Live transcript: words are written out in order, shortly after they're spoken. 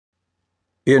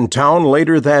In town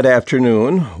later that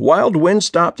afternoon, Wild Wind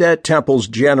stopped at Temple's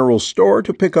general store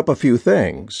to pick up a few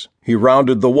things. He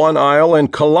rounded the one aisle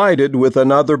and collided with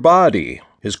another body.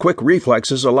 His quick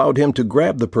reflexes allowed him to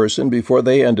grab the person before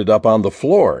they ended up on the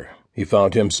floor. He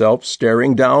found himself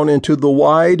staring down into the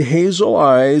wide hazel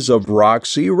eyes of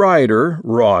Roxy Ryder,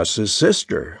 Ross's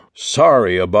sister.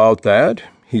 "Sorry about that,"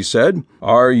 he said.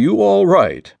 "Are you all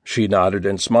right?" She nodded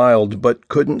and smiled, but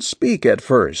couldn't speak at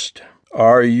first.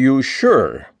 "Are you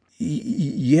sure?"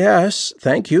 Yes,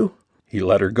 thank you." He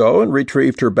let her go and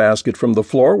retrieved her basket from the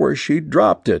floor where she'd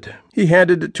dropped it. He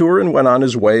handed it to her and went on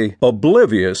his way,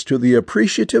 oblivious to the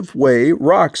appreciative way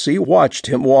Roxy watched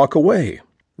him walk away.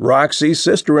 Roxy's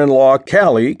sister-in-law,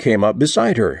 Callie, came up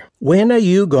beside her. "When are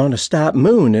you going to stop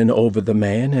mooning over the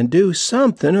man and do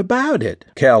something about it?"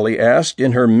 Callie asked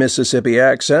in her Mississippi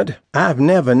accent. "I've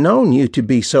never known you to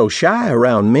be so shy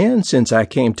around men since I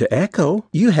came to Echo.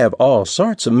 You have all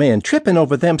sorts of men tripping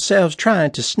over themselves trying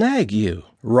to snag you."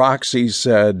 Roxy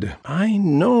said, "I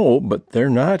know, but they're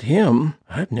not him.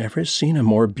 I've never seen a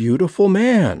more beautiful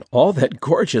man. All that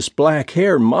gorgeous black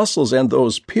hair, muscles, and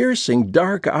those piercing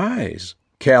dark eyes."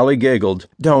 Callie giggled.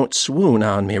 "Don't swoon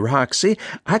on me, Roxy.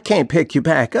 I can't pick you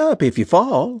back up if you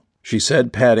fall," she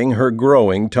said, patting her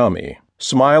growing tummy.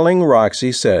 Smiling,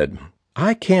 Roxy said,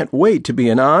 "I can't wait to be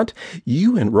an aunt.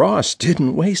 You and Ross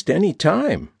didn't waste any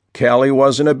time." Callie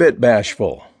wasn't a bit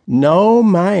bashful. "No,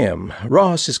 ma'am.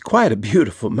 Ross is quite a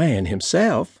beautiful man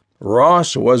himself."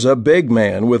 Ross was a big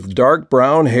man with dark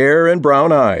brown hair and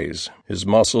brown eyes. His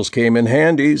muscles came in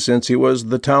handy since he was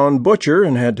the town butcher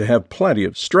and had to have plenty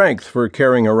of strength for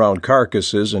carrying around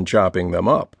carcasses and chopping them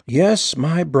up. "Yes,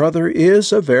 my brother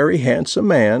is a very handsome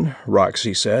man,"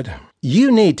 Roxy said.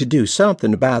 "You need to do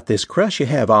something about this crush you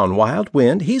have on Wild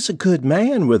Wind. He's a good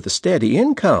man with a steady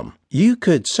income." "You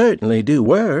could certainly do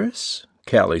worse,"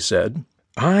 Callie said.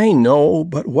 "I know,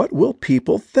 but what will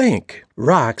people think?"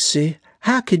 "Roxy,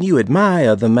 how can you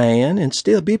admire the man and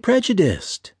still be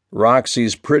prejudiced?"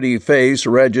 Roxy's pretty face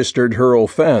registered her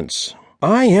offense.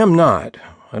 "I am not.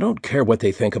 I don't care what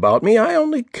they think about me. I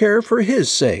only care for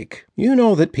his sake. You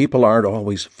know that people aren't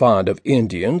always fond of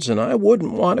Indians, and I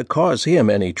wouldn't want to cause him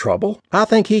any trouble." "I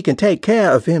think he can take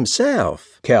care of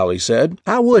himself," Callie said.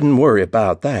 "I wouldn't worry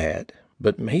about that."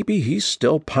 "But maybe he's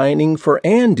still pining for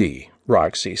Andy,"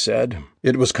 Roxy said.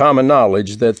 It was common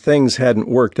knowledge that things hadn't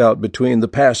worked out between the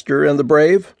pastor and the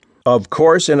brave. Of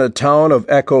course, in a town of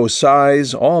Echo's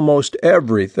size, almost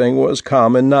everything was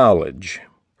common knowledge.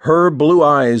 Her blue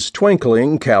eyes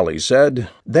twinkling, Callie said,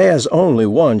 "There's only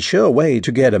one sure way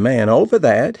to get a man over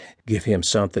that. Give him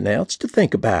something else to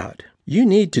think about. You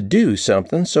need to do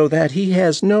something so that he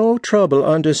has no trouble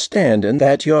understanding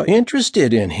that you're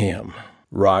interested in him."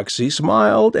 Roxy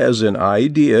smiled as an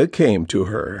idea came to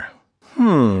her.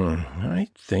 I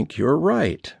think you're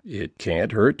right. It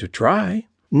can't hurt to try."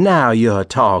 "Now you're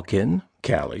talking,"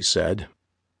 Callie said.